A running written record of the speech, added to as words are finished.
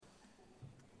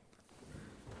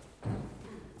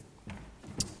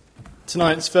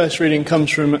Tonight's first reading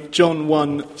comes from John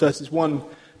 1, verses 1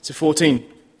 to 14.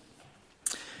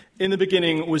 In the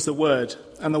beginning was the Word,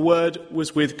 and the Word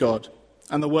was with God,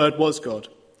 and the Word was God.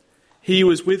 He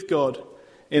was with God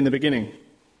in the beginning.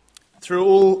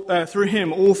 Through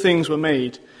him all things were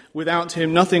made. Without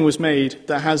him nothing was made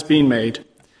that has been made.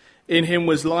 In him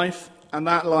was life, and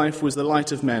that life was the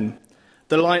light of men.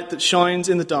 The light that shines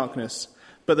in the darkness,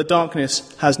 but the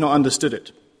darkness has not understood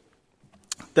it.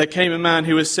 There came a man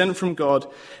who was sent from God.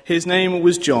 His name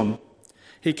was John.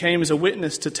 He came as a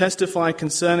witness to testify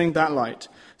concerning that light,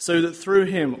 so that through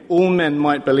him all men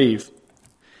might believe.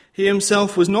 He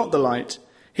himself was not the light.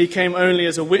 He came only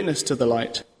as a witness to the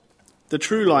light. The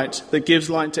true light that gives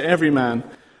light to every man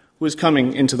was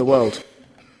coming into the world.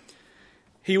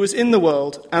 He was in the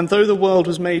world, and though the world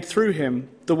was made through him,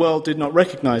 the world did not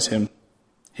recognize him.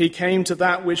 He came to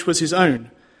that which was his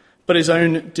own, but his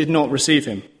own did not receive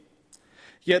him.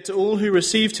 Yet to all who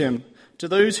received him, to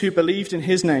those who believed in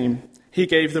his name, he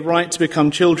gave the right to become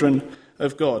children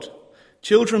of God.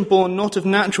 Children born not of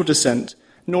natural descent,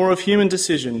 nor of human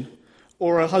decision,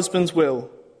 or a husband's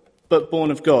will, but born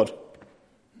of God.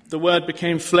 The Word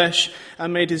became flesh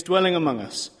and made his dwelling among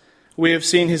us. We have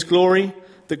seen his glory,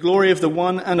 the glory of the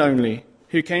one and only,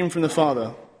 who came from the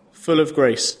Father, full of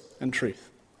grace and truth.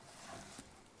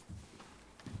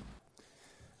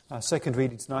 Our second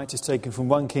reading tonight is taken from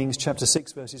 1 Kings chapter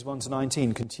 6, verses 1 to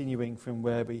 19, continuing from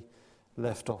where we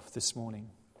left off this morning.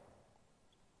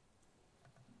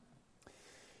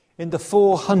 In the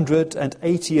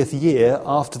 480th year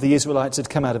after the Israelites had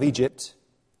come out of Egypt,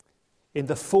 in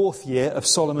the 4th year of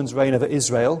Solomon's reign over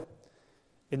Israel,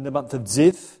 in the month of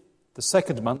Ziv, the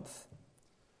 2nd month,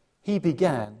 he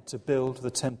began to build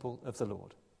the temple of the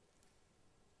Lord.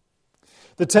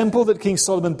 The temple that King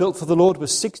Solomon built for the Lord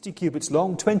was 60 cubits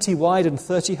long, 20 wide and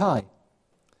 30 high.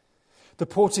 The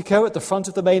portico at the front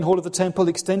of the main hall of the temple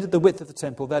extended the width of the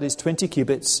temple, that is 20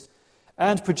 cubits,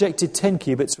 and projected 10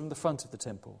 cubits from the front of the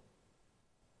temple.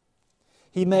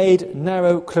 He made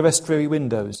narrow clerestory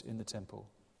windows in the temple.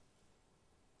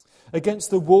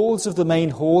 Against the walls of the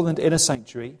main hall and inner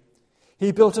sanctuary,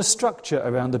 he built a structure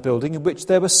around the building in which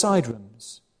there were side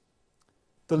rooms.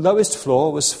 The lowest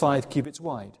floor was 5 cubits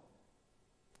wide.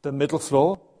 The middle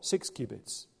floor, 6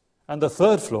 cubits, and the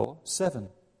third floor, 7.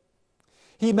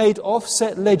 He made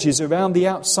offset ledges around the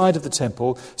outside of the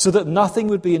temple so that nothing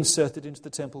would be inserted into the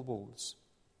temple walls.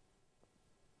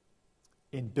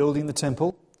 In building the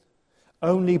temple,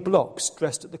 only blocks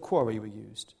dressed at the quarry were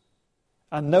used,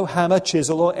 and no hammer,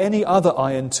 chisel, or any other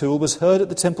iron tool was heard at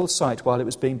the temple site while it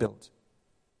was being built.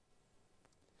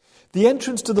 The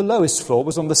entrance to the lowest floor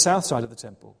was on the south side of the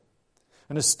temple,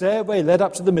 and a stairway led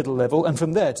up to the middle level, and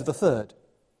from there to the third.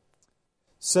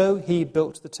 So he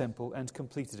built the temple and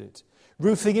completed it,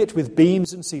 roofing it with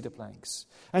beams and cedar planks.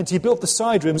 And he built the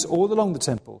side rooms all along the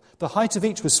temple. The height of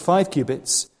each was 5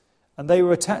 cubits, and they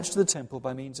were attached to the temple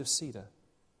by means of cedar.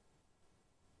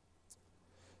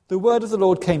 The word of the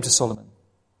Lord came to Solomon.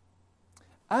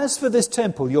 As for this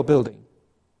temple you're building,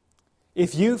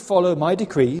 if you follow my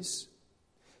decrees,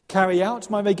 carry out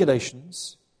my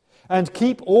regulations, and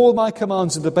keep all my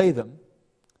commands and obey them,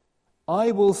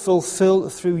 I will fulfill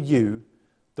through you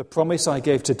the promise I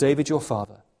gave to David your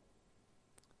father.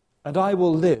 And I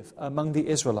will live among the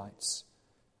Israelites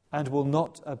and will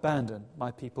not abandon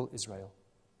my people Israel.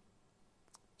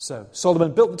 So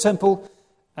Solomon built the temple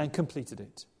and completed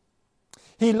it.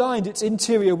 He lined its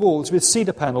interior walls with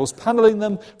cedar panels, paneling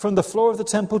them from the floor of the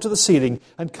temple to the ceiling,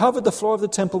 and covered the floor of the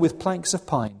temple with planks of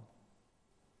pine.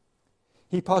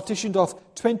 He partitioned off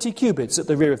 20 cubits at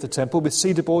the rear of the temple with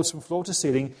cedar boards from floor to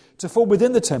ceiling to form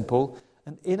within the temple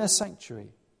an inner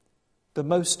sanctuary, the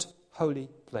most holy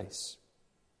place.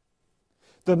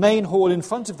 The main hall in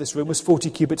front of this room was 40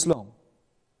 cubits long.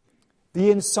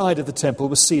 The inside of the temple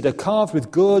was cedar, carved with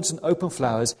gourds and open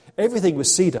flowers. Everything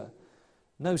was cedar.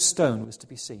 No stone was to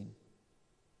be seen.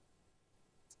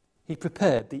 He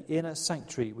prepared the inner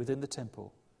sanctuary within the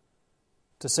temple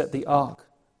to set the Ark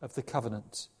of the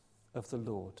Covenant of the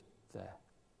Lord there.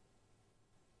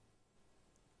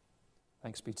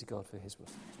 Thanks be to God for his word.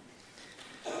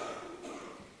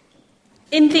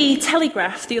 In the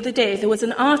Telegraph the other day, there was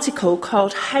an article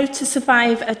called How to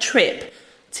Survive a Trip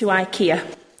to IKEA.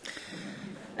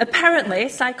 Apparently,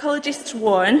 psychologists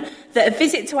warn that a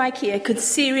visit to IKEA could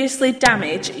seriously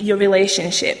damage your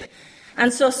relationship.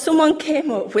 And so someone came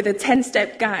up with a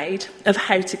 10-step guide of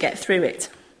how to get through it.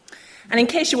 And in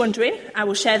case you're wondering, I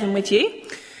will share them with you.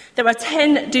 There are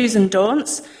 10 do's and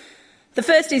don'ts. The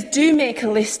first is do make a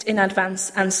list in advance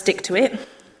and stick to it.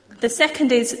 The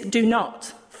second is do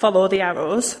not follow the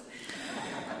arrows.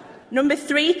 Number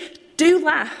 3, Do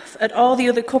laugh at all the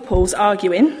other couples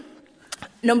arguing.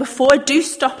 Number 4, do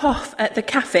stop off at the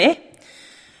cafe.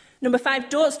 Number 5,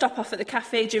 don't stop off at the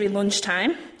cafe during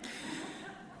lunchtime.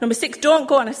 Number 6, don't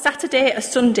go on a Saturday, a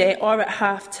Sunday, or at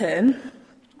half term.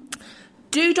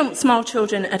 Do dump small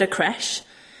children at a creche.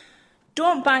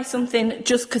 Don't buy something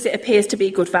just because it appears to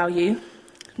be good value.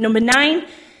 Number 9,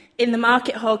 in the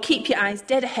market hall, keep your eyes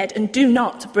dead ahead and do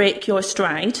not break your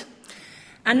stride.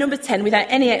 And number 10, without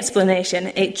any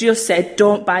explanation, it just said,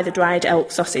 don't buy the dried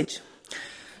elk sausage.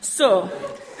 So,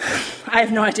 I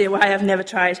have no idea why I've never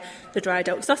tried the dried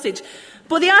elk sausage.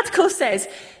 But the article says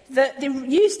that they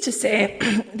used to say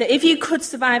that if you could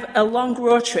survive a long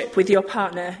road trip with your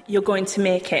partner, you're going to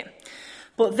make it.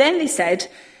 But then they said,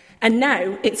 and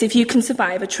now it's if you can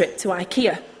survive a trip to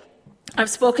IKEA. I've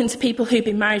spoken to people who've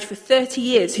been married for 30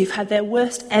 years who've had their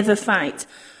worst ever fight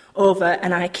over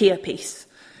an IKEA piece.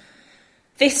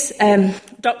 This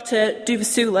Dr.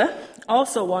 Duvasula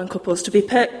also warned couples to be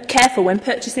careful when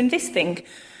purchasing this thing,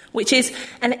 which is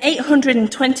an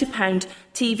 £820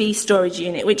 TV storage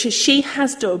unit, which she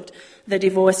has dubbed the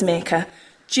divorce maker,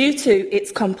 due to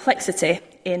its complexity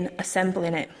in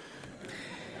assembling it.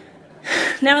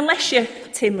 Now, unless you're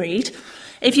Tim Reed,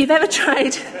 if you've ever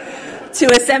tried to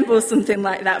assemble something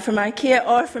like that from IKEA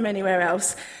or from anywhere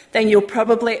else, then you'll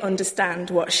probably understand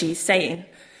what she's saying.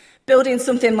 Building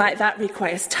something like that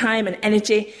requires time and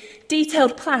energy,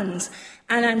 detailed plans,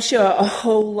 and I'm sure a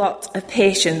whole lot of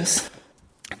patience.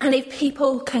 And if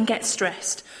people can get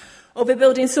stressed over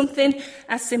building something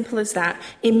as simple as that,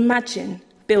 imagine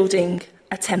building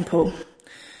a temple.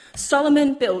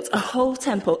 Solomon built a whole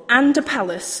temple and a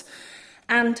palace,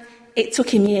 and it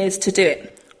took him years to do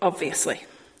it, obviously.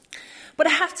 But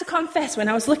I have to confess, when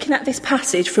I was looking at this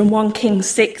passage from 1 Kings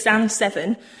 6 and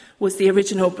 7, was the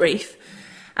original brief,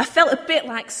 I felt a bit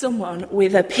like someone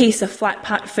with a piece of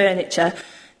flat-pack furniture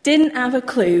didn't have a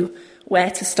clue where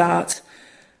to start,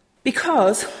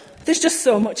 because there's just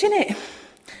so much in it.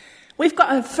 We've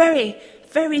got a very,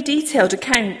 very detailed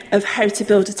account of how to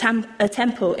build a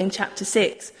temple in chapter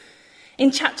 6.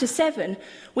 In chapter 7,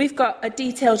 we've got a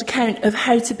detailed account of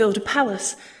how to build a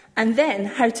palace and then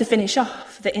how to finish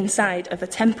off the inside of a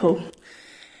temple.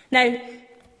 Now,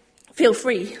 feel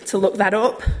free to look that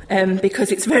up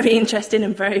because it's very interesting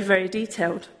and very, very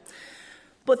detailed.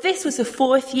 But this was the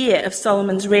 4th year of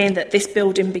Solomon's reign that this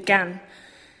building began.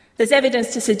 There's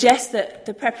evidence to suggest that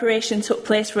the preparation took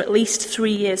place for at least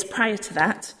 3 years prior to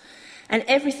that, and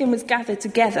everything was gathered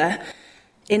together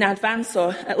in advance,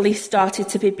 or at least started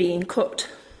to be being cut.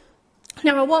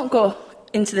 Now, I won't go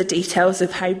into the details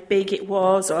of how big it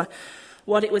was or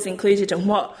what it was included and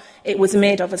what it was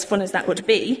made of, as fun as that would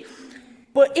be.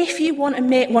 But if you want to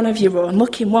make one of your own,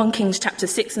 look in 1 Kings chapter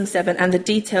 6 and 7, and the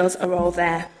details are all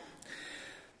there.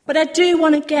 But I do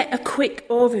want to get a quick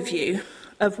overview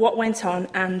of what went on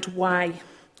and why.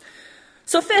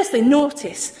 So firstly,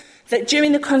 notice that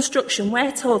during the construction,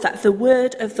 we're told that the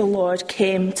word of the Lord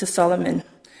came to Solomon.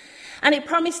 And he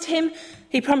promised him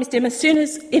as soon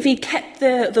as if he kept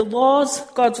the laws,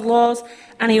 God's laws,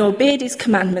 and he obeyed his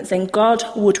commandments, then God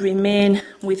would remain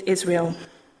with Israel.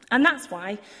 And that's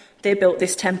why they built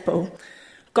this temple.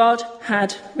 God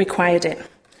had required it.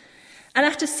 And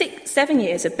after 7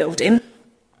 years of building,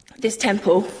 this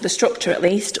temple, the structure at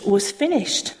least, was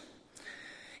finished.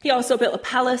 He also built a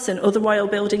palace and other royal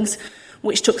buildings,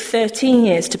 which took 13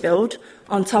 years to build,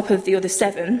 on top of the other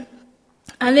 7.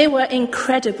 And they were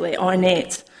incredibly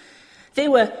ornate. They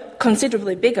were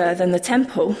considerably bigger than the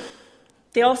temple.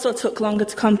 They also took longer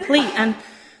to complete, and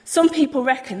some people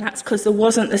reckon that's because there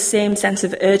wasn't the same sense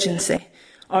of urgency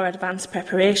or advanced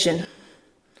preparation.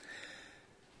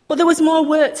 But there was more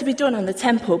work to be done on the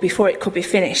temple before it could be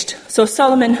finished. So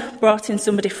Solomon brought in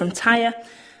somebody from Tyre,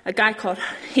 a guy called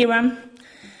Hiram,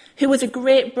 who was a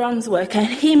great bronze worker, and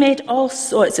he made all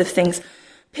sorts of things.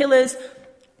 Pillars,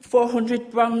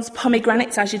 400 bronze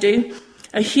pomegranates, as you do,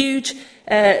 a huge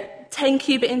 10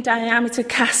 cubit in diameter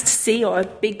cast sea, or a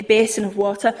big basin of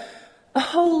water, a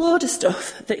whole load of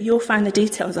stuff that you'll find the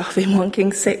details of in 1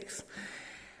 Kings 6.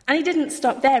 And he didn't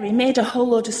stop there. He made a whole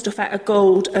load of stuff out of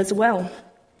gold as well.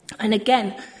 And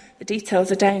again, the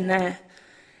details are down there.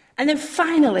 And then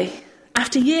finally,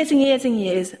 after years and years and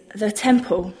years, the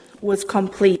temple was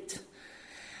complete.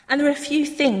 And there are a few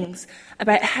things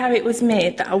about how it was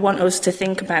made that I want us to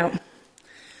think about.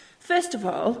 First of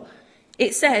all,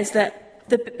 it says that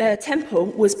the temple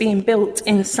was being built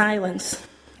in silence.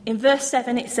 In verse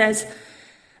 7 it says,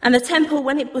 "And the temple,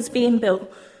 when it was being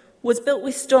built, was built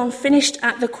with stone finished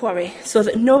at the quarry, so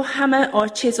that no hammer or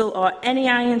chisel or any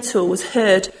iron tool was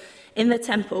heard in the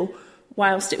temple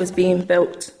whilst it was being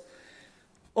built."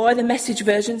 Or the Message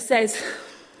version says,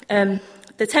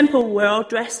 the temple were all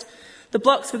dressed, the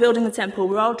blocks for building the temple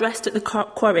were all dressed at the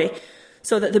quarry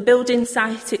so that the building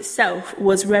site itself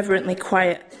was reverently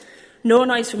quiet. No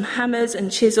noise from hammers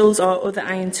and chisels or other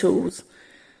iron tools.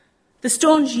 The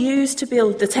stones used to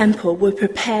build the temple were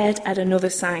prepared at another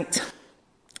site.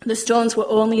 The stones were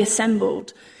only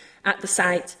assembled at the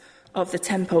site of the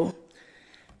temple.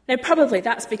 Now, probably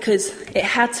that's because it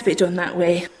had to be done that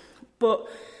way. But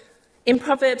in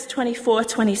Proverbs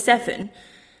 24:27,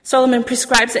 Solomon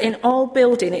prescribes that in all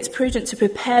building it's prudent to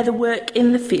prepare the work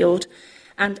in the field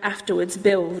and afterwards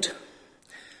build.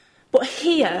 But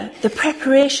here, the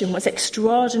preparation was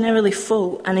extraordinarily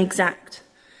full and exact,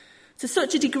 to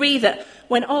such a degree that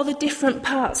when all the different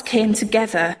parts came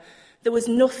together, there was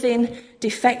nothing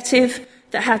defective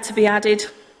that had to be added,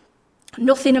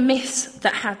 nothing amiss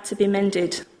that had to be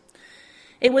mended.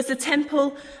 It was the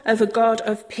temple of a God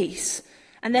of peace,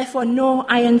 and therefore no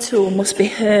iron tool must be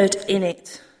heard in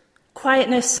it.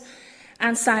 Quietness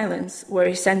and silence were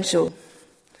essential.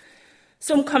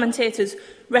 Some commentators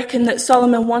reckon that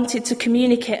Solomon wanted to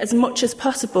communicate as much as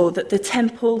possible that the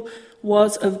temple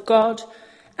was of God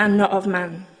and not of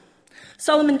man.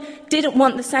 Solomon didn't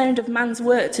want the sound of man's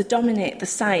work to dominate the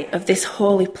sight of this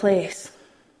holy place.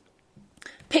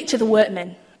 Picture the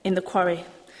workmen in the quarry.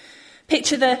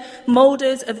 Picture the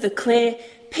moulders of the clay.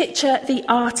 Picture the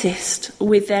artist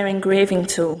with their engraving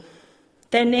tool.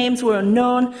 Their names were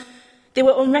unknown. They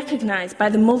were unrecognised by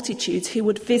the multitudes who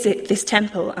would visit this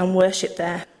temple and worship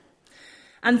there.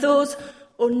 And those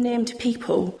unnamed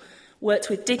people worked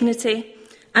with dignity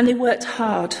and they worked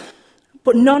hard.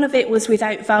 But none of it was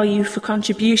without value for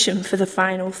contribution for the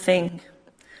final thing.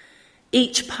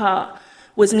 Each part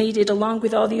was needed along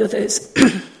with all the others.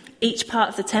 Each part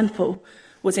of the temple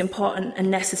was important and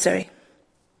necessary.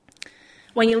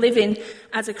 When you're living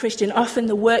as a Christian, often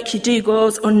the work you do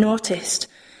goes unnoticed.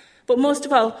 But most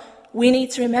of all, we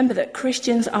need to remember that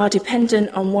Christians are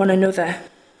dependent on one another.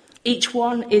 Each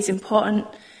one is important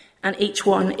and each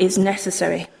one is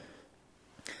necessary.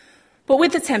 But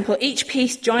with the temple, each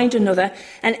piece joined another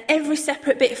and every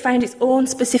separate bit found its own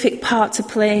specific part to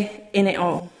play in it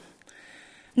all.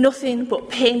 Nothing but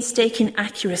painstaking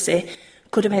accuracy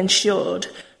could have ensured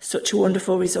such a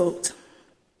wonderful result.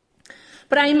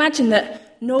 But I imagine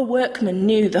that no workman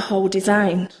knew the whole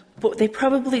design, but they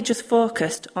probably just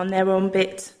focused on their own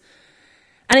bit.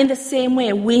 And in the same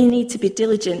way, we need to be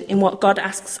diligent in what God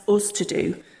asks us to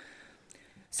do.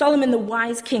 Solomon, the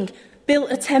wise king,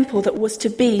 built a temple that was to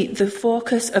be the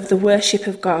focus of the worship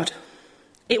of God.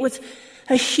 It was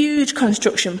a huge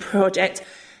construction project,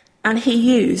 and he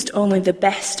used only the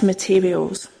best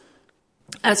materials.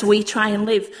 As we try and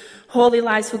live holy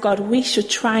lives for God, we should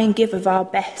try and give of our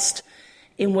best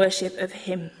in worship of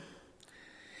him.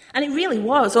 And it really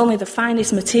was only the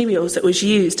finest materials that was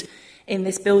used in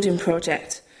this building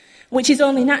project, which is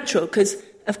only natural because,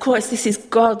 of course, this is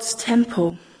God's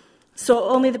temple. So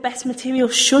only the best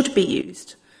materials should be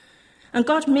used. And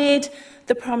God made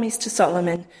the promise to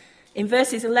Solomon. In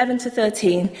verses 11 to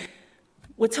 13,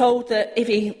 we're told that if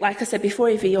he, like I said before,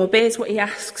 if he obeys what he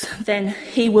asks, then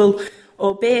he will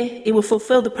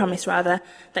fulfill the promise, that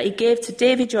he gave to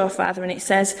David your father. And it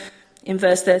says in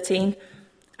verse 13,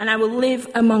 "And I will live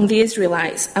among the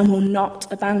Israelites and will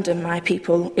not abandon my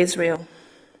people Israel."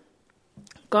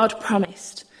 God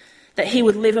promised that he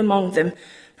would live among them,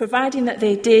 providing that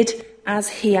they did as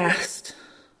he asked.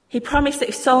 He promised that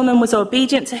if Solomon was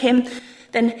obedient to him,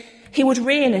 then he would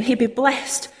reign and he'd be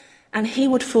blessed, and he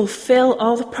would fulfill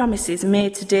all the promises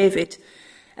made to David,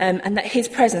 and that his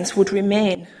presence would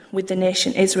remain with the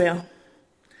nation Israel.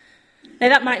 Now,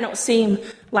 that might not seem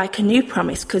like a new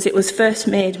promise because it was first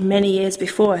made many years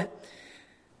before,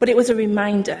 but it was a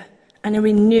reminder and a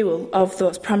renewal of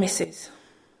those promises.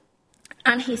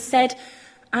 And he said,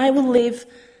 "I will live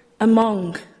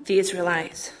among the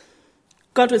Israelites."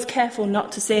 God was careful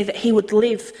not to say that he would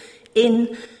live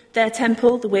in their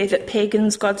temple the way that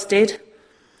pagans' gods did.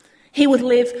 He would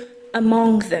live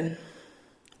among them.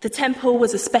 The temple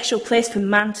was a special place for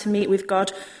man to meet with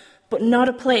God, but not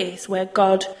a place where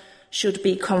God should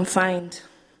be confined.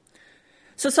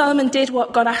 So Solomon did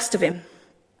what God asked of him.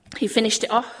 He finished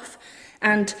it off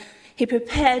and he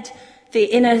prepared the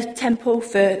inner temple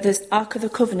for the Ark of the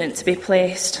Covenant to be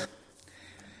placed.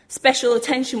 Special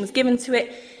attention was given to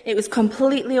it. It was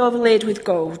completely overlaid with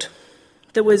gold.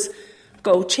 There was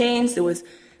gold chains, there was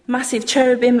massive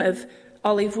cherubim of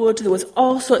olive wood, there was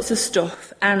all sorts of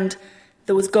stuff, and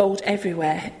there was gold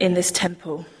everywhere in this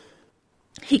temple.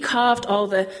 He carved all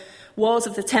the walls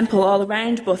of the temple all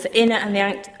around, both the inner and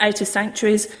the outer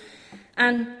sanctuaries,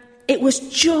 and it was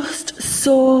just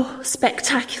so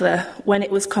spectacular when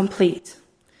it was complete.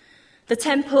 The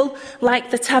temple,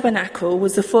 like the tabernacle,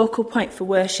 was the focal point for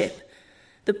worship,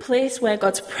 the place where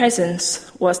God's presence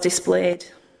was displayed.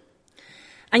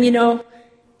 And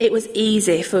it was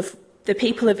easy for the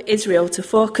people of Israel to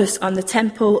focus on the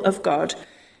temple of God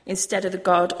instead of the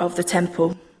God of the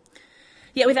temple.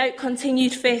 Yet without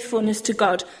continued faithfulness to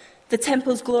God, the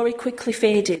temple's glory quickly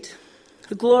faded.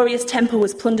 The glorious temple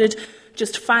was plundered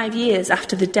just 5 years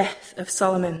after the death of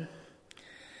Solomon.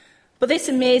 But this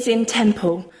amazing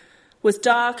temple was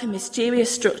dark and mysterious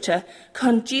structure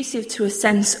conducive to a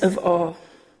sense of awe.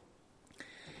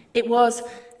 It was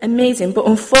amazing, but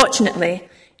unfortunately,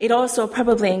 it also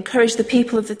probably encouraged the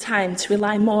people of the time to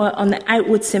rely more on the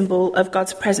outward symbol of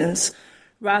God's presence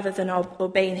rather than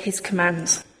obeying his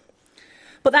commands.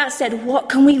 But that said, what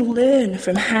can we learn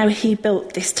from how he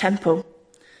built this temple?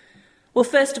 Well,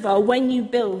 first of all, when you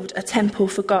build a temple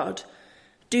for God,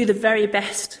 do the very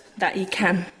best that you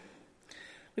can.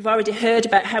 We've already heard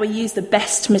about how he used the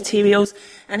best materials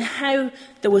and how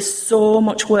there was so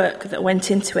much work that went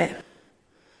into it.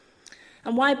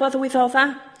 And why bother with all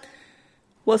that?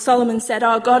 Well, Solomon said,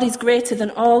 our God is greater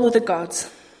than all other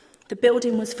gods. The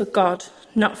building was for God,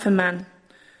 not for man.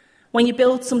 When you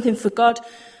build something for God,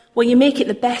 well, you make it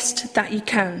the best that you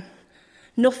can.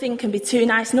 Nothing can be too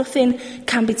nice, nothing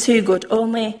can be too good,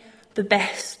 only the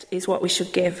best is what we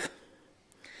should give.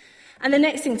 And the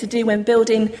next thing to do when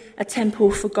building a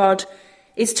temple for God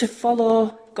is to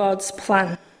follow God's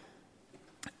plan.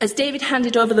 As David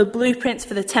handed over the blueprints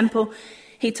for the temple,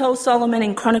 he told Solomon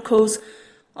in Chronicles,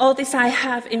 all this I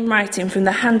have in writing from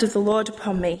the hand of the Lord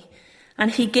upon me, and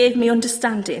he gave me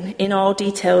understanding in all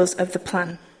details of the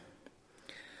plan.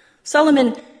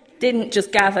 Solomon didn't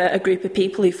just gather a group of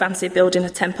people who fancied building a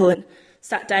temple and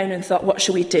sat down and thought, what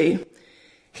shall we do?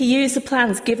 He used the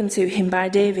plans given to him by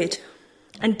David.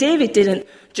 And David didn't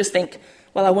just think,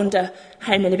 well, I wonder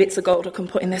how many bits of gold I can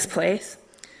put in this place.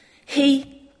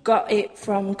 He got it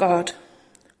from God.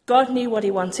 God knew what he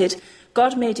wanted.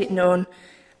 God made it known,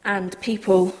 and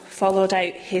people followed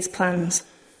out his plans.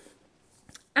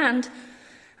 And,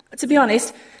 to be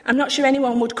honest, I'm not sure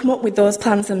anyone would come up with those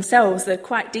plans themselves. They're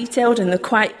quite detailed and they're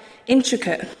quite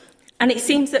intricate. And it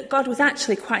seems that God was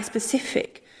actually quite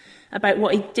specific about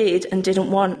what he did and didn't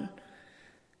want.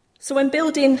 So when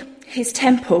building his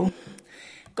temple,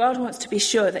 God wants to be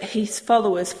sure that his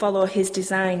followers follow his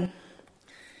design.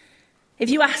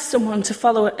 If you ask someone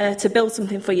to build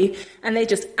something for you and they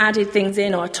just added things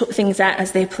in or took things out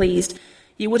as they pleased,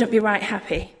 you wouldn't be right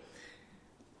happy.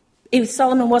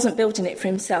 Solomon wasn't building it for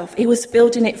himself. He was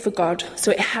building it for God,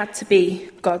 so it had to be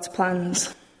God's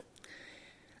plans.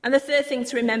 And the third thing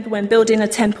to remember when building a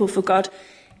temple for God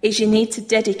is you need to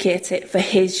dedicate it for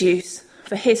his use,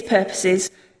 for his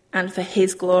purposes, and for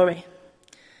his glory.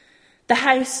 The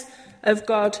house of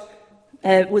God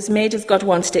was made as God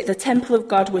wanted it. The temple of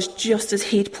God was just as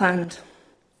he'd planned.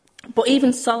 But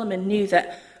even Solomon knew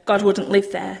that God wouldn't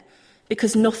live there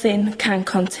because nothing can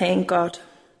contain God.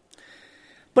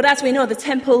 But as we know, the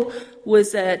temple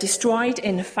was destroyed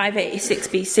in 586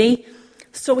 BC.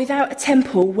 So without a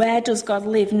temple, where does God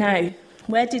live now?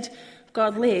 Where did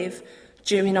God live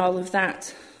during all of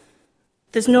that?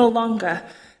 There's no longer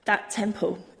that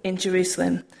temple in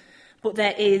Jerusalem, but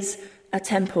there is a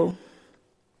temple.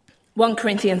 1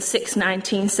 Corinthians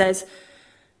 6:19 says,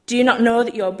 do you not know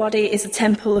that your body is a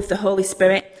temple of the Holy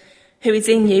Spirit, who is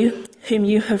in you, whom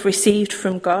you have received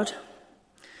from God?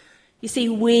 You see,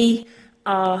 we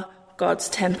are God's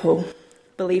temple,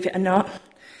 believe it or not.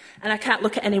 And I can't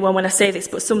look at anyone when I say this,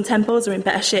 but some temples are in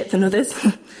better shape than others.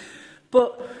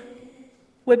 But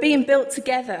we're being built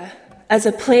together as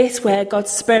a place where God's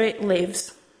Spirit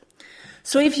lives.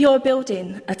 So if you're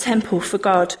building a temple for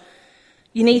God,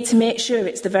 you need to make sure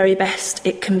it's the very best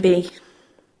it can be.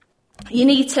 You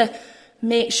need to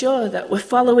make sure that we're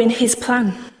following his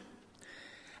plan.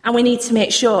 And we need to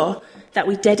make sure that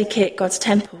we dedicate God's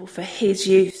temple for his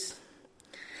use.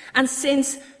 And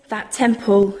since that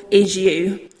temple is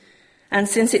you, and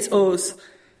since it's us,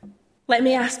 let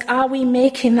me ask, are we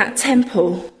making that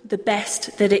temple the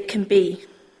best that it can be?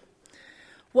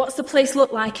 What's the place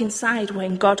look like inside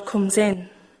when God comes in?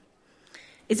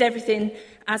 Is everything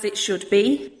as it should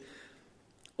be?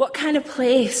 What kind of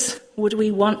place would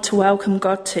we want to welcome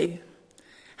God to?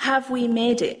 Have we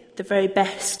made it the very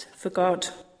best for God?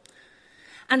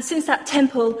 And since that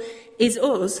temple is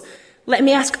us, let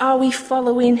me ask, are we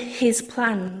following his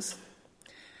plans?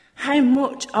 How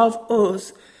much of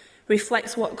us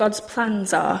reflects what God's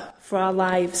plans are for our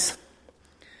lives?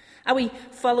 Are we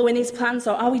following his plans,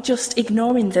 or are we just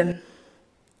ignoring them?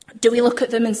 Do we look at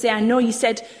them and say, I know you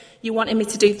said you wanted me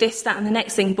to do this, that and the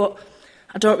next thing, but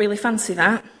I don't really fancy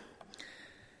that?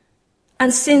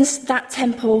 And since that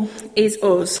temple is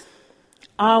us,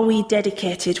 are we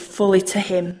dedicated fully to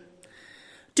him?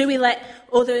 Do we let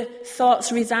other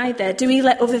thoughts reside there? Do we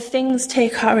let other things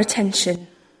take our attention?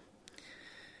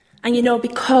 And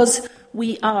because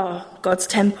we are God's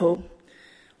temple,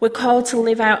 we're called to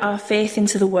live out our faith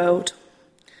into the world.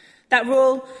 The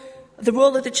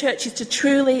role of the church is to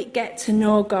truly get to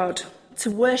know God, to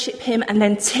worship him, and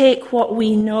then take what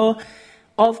we know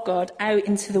of God out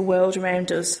into the world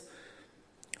around us.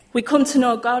 We come to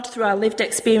know God through our lived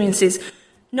experiences,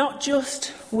 not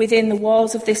just within the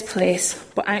walls of this place,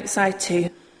 but outside too.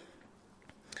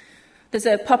 There's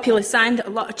a popular sign that a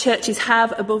lot of churches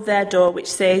have above their door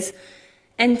which says,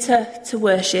 "Enter to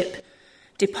worship,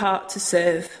 depart to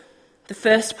serve." The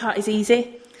first part is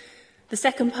easy. The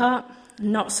second part,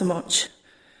 not so much.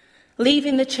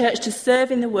 Leaving the church to serve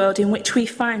in the world in which we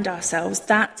find ourselves,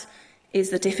 that is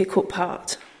the difficult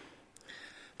part.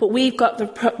 But we've got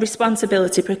the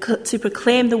responsibility to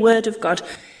proclaim the word of God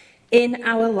in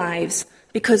our lives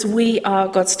because we are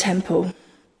God's temple.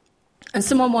 And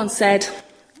someone once said,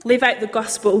 live out the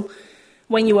gospel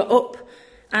when you are up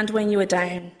and when you are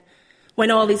down,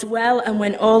 when all is well and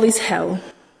when all is hell.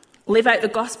 Live out the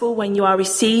gospel when you are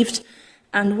received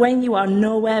and when you are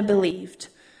nowhere believed.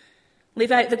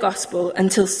 Live out the gospel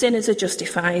until sinners are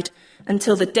justified,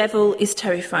 until the devil is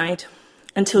terrified,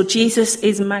 until Jesus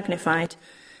is magnified,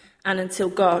 and until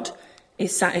God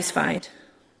is satisfied.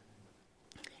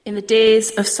 In the days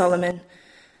of Solomon,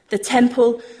 the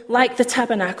temple, like the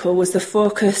tabernacle, was the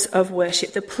focus of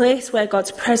worship, the place where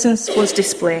God's presence was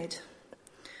displayed.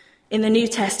 In the New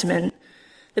Testament,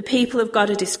 the people of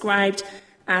God are described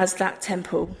as that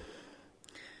temple.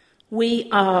 We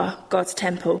are God's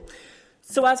temple.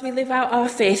 So as we live out our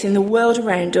faith in the world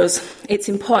around us, it's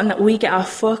important that we get our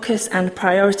focus and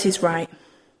priorities right.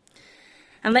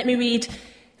 And let me read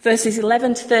verses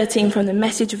 11 to 13 from the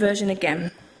Message version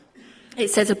again. It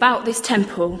says, about this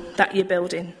temple that you're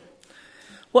building,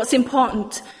 what's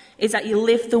important is that you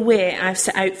live the way I've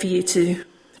set out for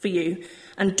you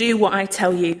and do what I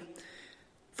tell you,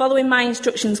 following my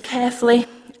instructions carefully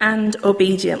and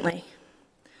obediently.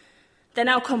 Then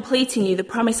I'll complete in you the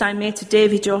promise I made to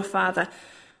David your father.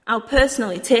 I'll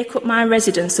personally take up my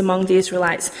residence among the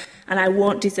Israelites, and I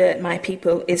won't desert my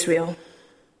people Israel.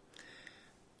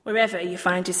 Wherever you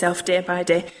find yourself day by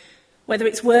day, whether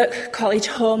it's work, college,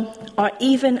 home, or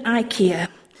even IKEA,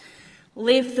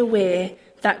 live the way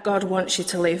that God wants you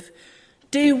to live.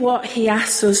 Do what he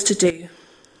asks us to do.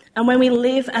 And when we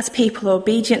live as people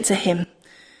obedient to him,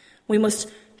 we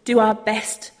must do our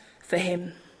best for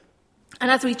him.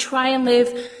 And as we try and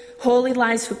live holy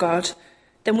lives for God,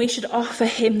 then we should offer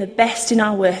him the best in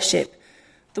our worship,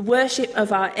 the worship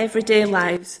of our everyday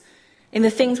lives, in the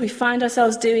things we find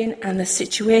ourselves doing and the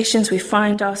situations we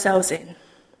find ourselves in.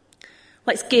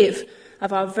 Let's give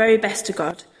of our very best to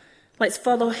God. Let's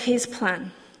follow his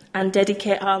plan and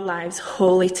dedicate our lives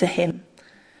wholly to him.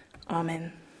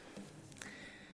 Amen.